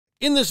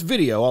In this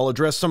video, I'll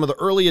address some of the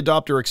early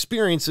adopter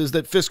experiences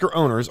that Fisker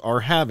owners are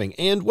having,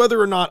 and whether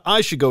or not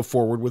I should go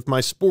forward with my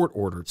sport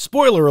order.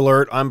 Spoiler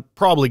alert, I'm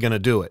probably going to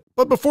do it.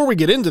 But before we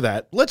get into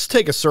that, let's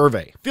take a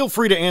survey. Feel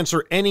free to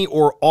answer any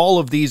or all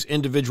of these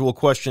individual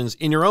questions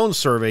in your own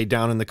survey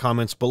down in the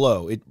comments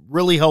below. It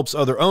really helps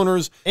other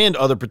owners and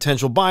other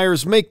potential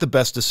buyers make the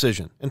best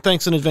decision. And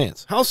thanks in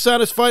advance. How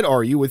satisfied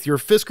are you with your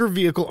Fisker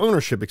vehicle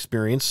ownership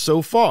experience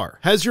so far?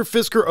 Has your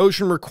Fisker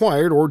Ocean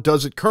required, or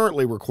does it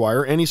currently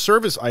require, any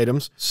service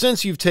items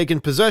since you've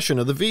taken possession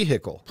of the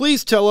vehicle?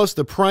 Please tell us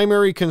the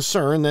primary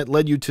concern that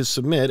led you to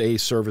submit a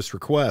service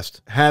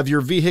request. Have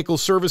your vehicle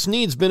service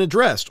needs been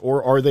addressed,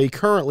 or are they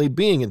currently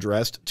being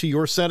addressed to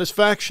your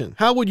satisfaction?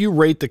 How would you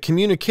rate the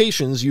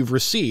communications you've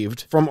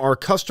received from our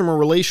customer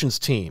relations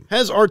team?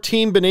 Has our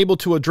team been able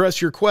to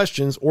address your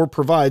questions or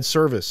provide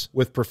service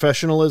with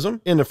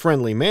professionalism, in a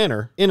friendly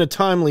manner, in a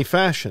timely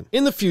fashion?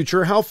 In the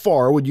future, how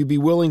far would you be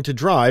willing to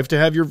drive to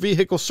have your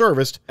vehicle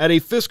serviced at a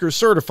Fisker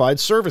certified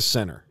service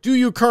center? Do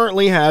you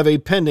currently have a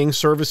pending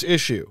service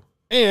issue?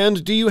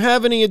 And do you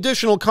have any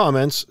additional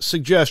comments,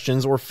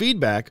 suggestions, or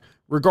feedback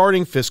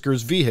regarding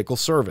Fisker's vehicle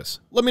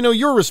service? Let me know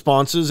your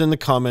responses in the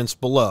comments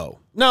below.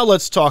 Now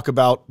let's talk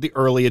about the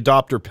early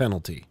adopter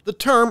penalty. The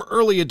term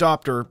early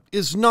adopter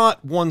is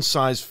not one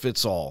size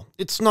fits all.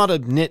 It's not a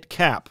knit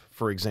cap,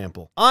 for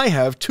example. I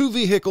have two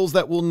vehicles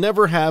that will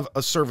never have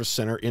a service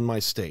center in my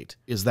state.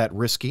 Is that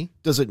risky?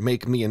 Does it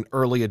make me an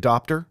early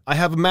adopter? I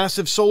have a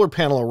massive solar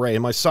panel array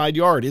in my side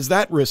yard. Is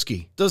that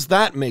risky? Does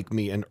that make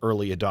me an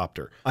early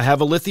adopter? I have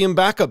a lithium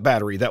backup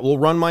battery that will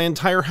run my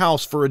entire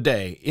house for a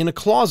day in a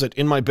closet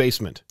in my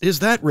basement. Is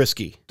that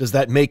risky? Does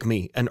that make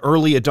me an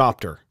early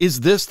adopter? Is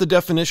this the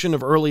definition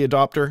of early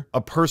adopter?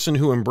 A person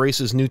who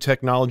embraces new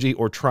technology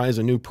or tries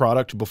a new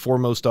product before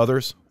most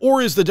others?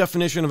 Or is the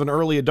definition of an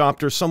early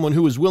adopter someone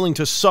who is willing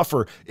to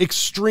suffer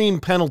extreme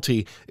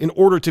penalty in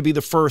order to be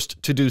the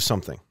first to do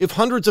something? If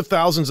hundreds of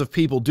thousands of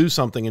people do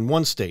something in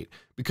one state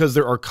because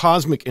there are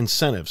cosmic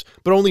incentives,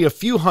 but only a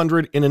few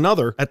hundred in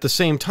another at the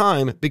same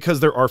time because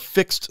there are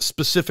fixed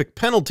specific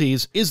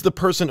penalties, is the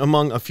person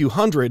among a few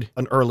hundred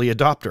an early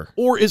adopter?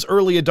 Or is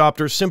early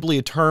adopter simply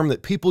a term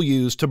that people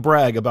use to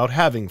brag about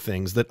having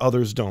things that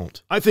others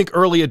don't? I think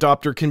early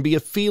adopter can be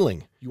a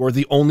feeling. You are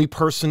the only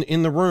person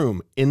in the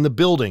room, in the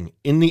building,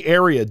 in the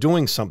area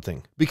doing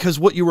something, because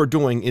what you are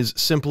doing is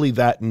simply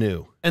that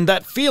new. And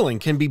that feeling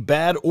can be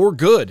bad or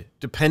good,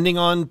 depending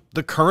on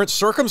the current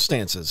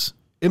circumstances.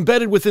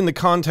 Embedded within the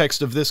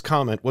context of this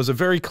comment was a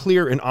very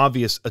clear and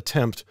obvious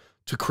attempt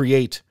to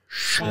create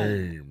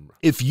shame.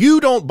 If you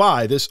don't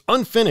buy this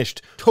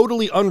unfinished,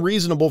 totally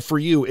unreasonable for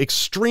you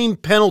extreme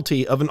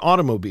penalty of an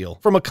automobile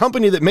from a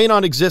company that may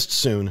not exist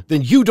soon,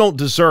 then you don't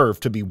deserve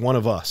to be one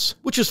of us.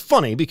 Which is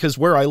funny because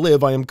where I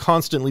live, I am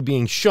constantly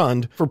being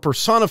shunned for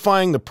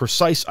personifying the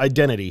precise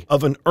identity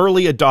of an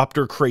early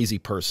adopter crazy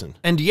person.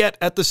 And yet,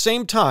 at the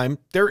same time,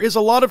 there is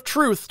a lot of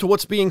truth to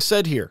what's being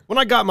said here. When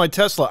I got my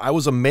Tesla, I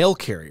was a mail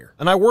carrier,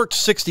 and I worked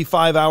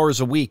 65 hours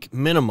a week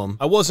minimum.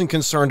 I wasn't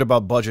concerned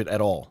about budget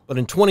at all. But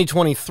in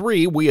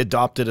 2023, we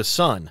adopted a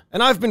son,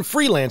 and I've been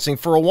freelancing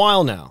for a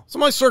while now, so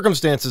my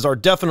circumstances are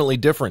definitely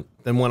different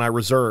than when I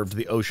reserved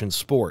the Ocean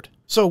Sport.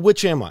 So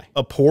which am I?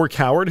 A poor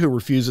coward who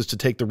refuses to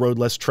take the road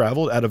less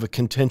traveled out of a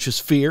contentious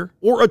fear?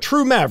 Or a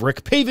true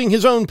maverick paving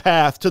his own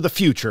path to the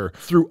future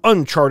through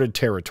uncharted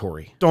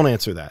territory? Don't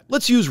answer that.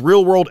 Let's use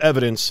real-world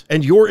evidence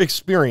and your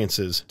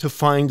experiences to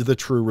find the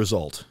true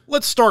result.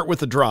 Let's start with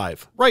the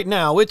drive. Right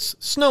now, it's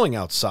snowing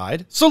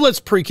outside, so let's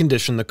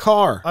precondition the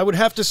car. I would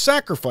have to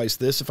sacrifice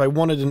this if I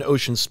wanted an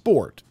Ocean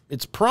Sport.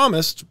 It's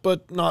promised,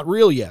 but not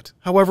real yet.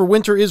 However,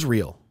 winter is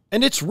real.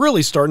 And it's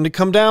really starting to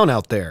come down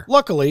out there.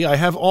 Luckily, I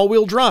have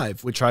all-wheel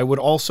drive, which I would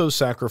also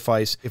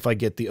sacrifice if I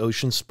get the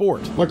Ocean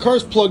Sport. My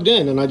car's plugged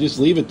in, and I just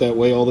leave it that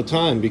way all the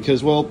time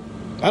because, well,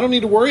 I don't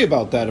need to worry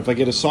about that if I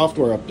get a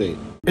software update.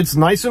 It's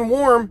nice and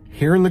warm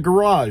here in the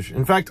garage.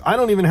 In fact, I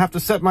don't even have to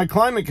set my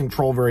climate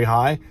control very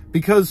high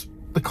because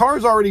the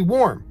car's already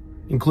warm,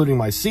 including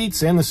my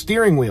seats and the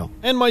steering wheel.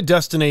 And my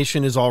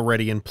destination is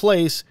already in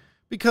place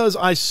because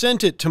I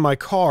sent it to my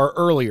car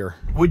earlier.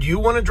 Would you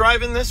want to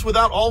drive in this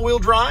without all-wheel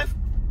drive?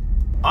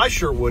 I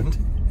sure wouldn't,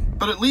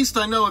 but at least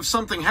I know if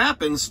something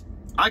happens,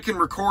 I can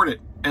record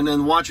it and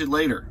then watch it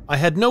later. I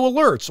had no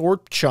alerts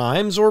or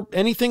chimes or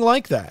anything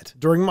like that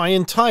during my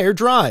entire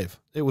drive.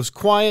 It was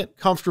quiet,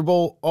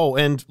 comfortable. Oh,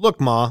 and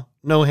look, Ma,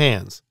 no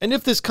hands. And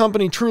if this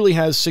company truly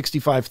has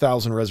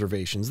 65,000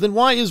 reservations, then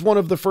why is one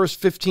of the first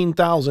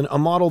 15,000 a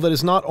model that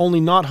is not only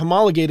not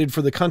homologated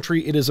for the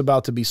country it is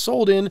about to be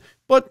sold in,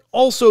 but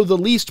also the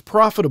least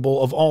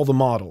profitable of all the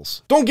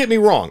models? Don't get me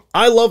wrong,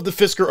 I love the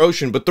Fisker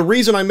Ocean, but the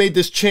reason I made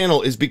this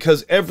channel is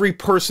because every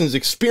person's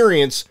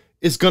experience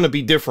is going to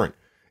be different,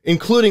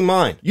 including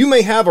mine. You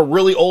may have a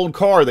really old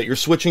car that you're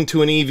switching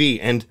to an EV,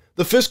 and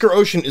the Fisker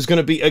Ocean is going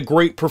to be a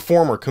great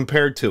performer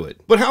compared to it.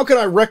 But how can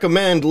I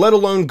recommend, let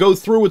alone go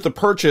through with the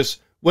purchase,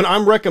 when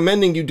I'm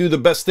recommending you do the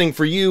best thing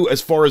for you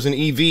as far as an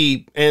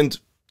EV, and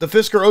the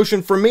Fisker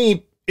Ocean for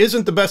me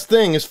isn't the best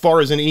thing as far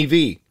as an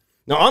EV?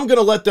 Now, I'm going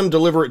to let them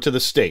deliver it to the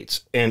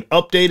States and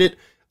update it.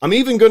 I'm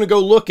even going to go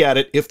look at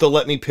it if they'll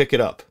let me pick it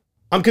up.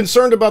 I'm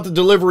concerned about the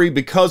delivery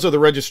because of the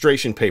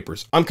registration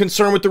papers. I'm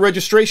concerned with the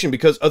registration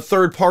because a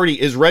third party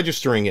is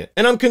registering it.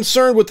 And I'm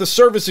concerned with the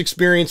service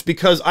experience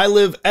because I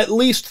live at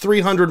least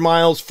 300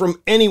 miles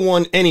from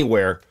anyone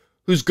anywhere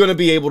who's going to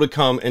be able to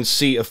come and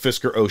see a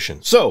Fisker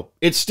Ocean. So,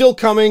 it's still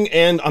coming,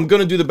 and I'm going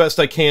to do the best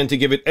I can to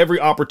give it every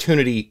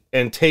opportunity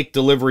and take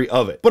delivery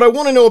of it. But I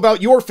want to know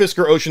about your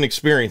Fisker Ocean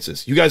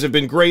experiences. You guys have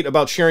been great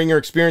about sharing your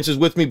experiences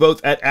with me,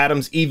 both at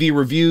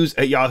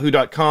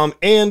adamsevreviews@yahoo.com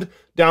and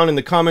down in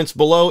the comments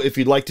below. If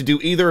you'd like to do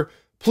either,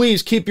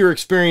 please keep your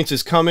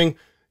experiences coming.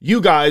 You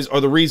guys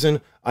are the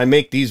reason I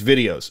make these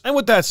videos. And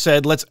with that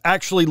said, let's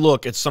actually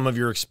look at some of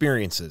your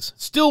experiences.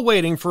 Still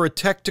waiting for a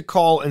tech to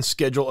call and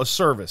schedule a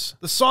service.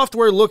 The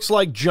software looks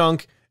like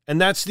junk,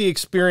 and that's the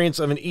experience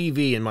of an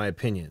EV in my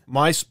opinion.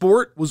 My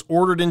Sport was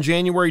ordered in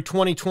January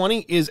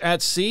 2020, is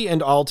at sea,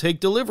 and I'll take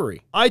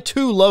delivery. I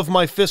too love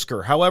my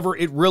Fisker, however,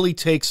 it really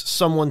takes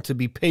someone to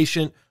be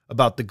patient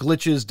about the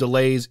glitches,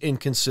 delays,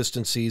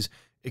 inconsistencies,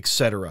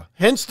 etc.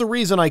 Hence the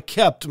reason I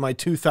kept my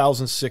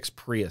 2006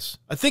 Prius.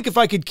 I think if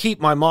I could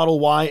keep my Model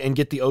Y and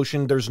get the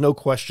Ocean, there's no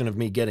question of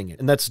me getting it.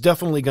 And that's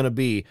definitely going to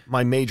be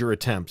my major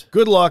attempt.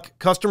 Good luck.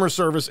 Customer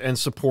service and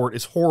support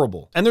is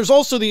horrible. And there's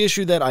also the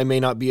issue that I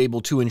may not be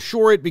able to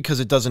insure it because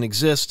it doesn't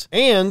exist.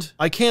 And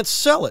I can't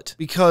sell it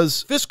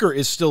because Fisker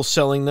is still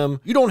selling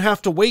them. You don't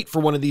have to wait for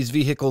one of these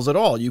vehicles at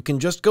all. You can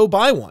just go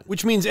buy one,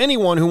 which means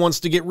anyone who wants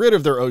to get rid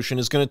of their Ocean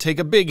is going to take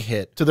a big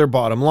hit to their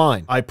bottom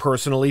line. I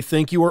personally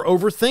think you are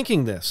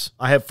overthinking this.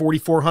 I have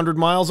 4,400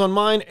 miles on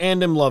mine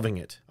and am loving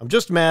it. I'm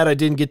just mad I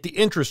didn't get the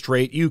interest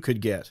rate you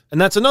could get.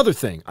 And that's another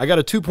thing. I got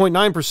a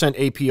 2.9%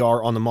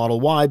 APR on the Model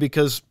Y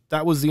because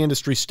that was the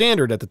industry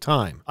standard at the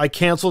time. I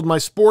canceled my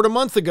Sport a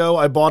month ago,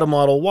 I bought a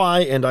Model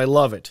Y, and I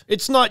love it.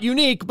 It's not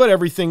unique, but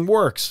everything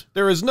works.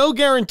 There is no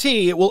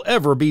guarantee it will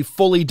ever be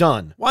fully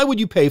done. Why would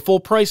you pay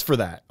full price for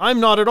that? I'm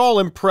not at all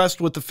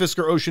impressed with the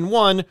Fisker Ocean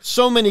 1,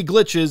 so many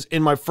glitches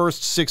in my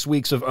first 6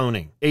 weeks of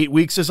owning. 8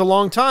 weeks is a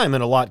long time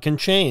and a lot can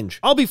change.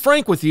 I'll be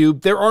frank with you,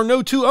 there are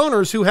no two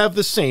owners who have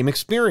the same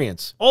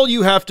experience. All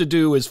you have to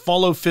do is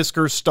follow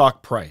Fisker's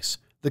stock price.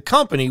 The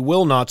company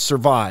will not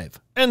survive.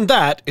 And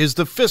that is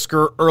the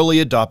Fisker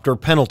early adopter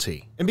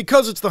penalty. And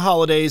because it's the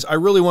holidays, I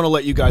really want to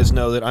let you guys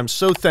know that I'm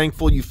so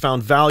thankful you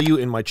found value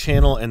in my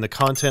channel and the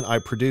content I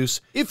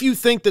produce. If you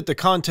think that the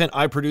content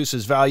I produce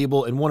is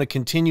valuable and want to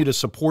continue to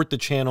support the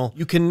channel,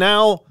 you can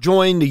now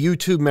join the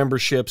YouTube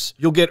memberships.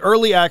 You'll get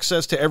early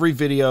access to every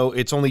video.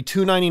 It's only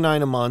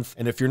 $2.99 a month.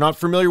 And if you're not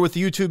familiar with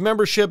the YouTube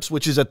memberships,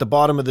 which is at the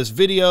bottom of this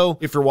video,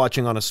 if you're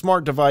watching on a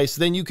smart device,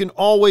 then you can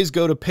always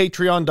go to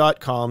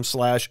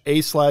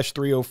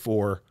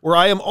patreon.com/a/304, where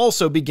I am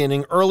also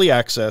beginning early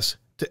access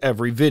to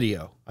every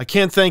video. I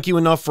can't thank you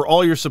enough for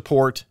all your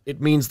support. It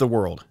means the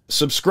world.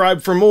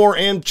 Subscribe for more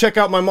and check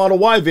out my Model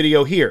Y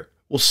video here.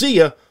 We'll see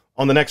ya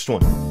on the next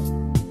one.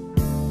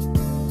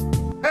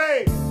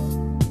 Hey,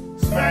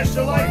 smash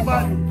the like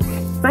button.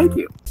 Thank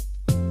you.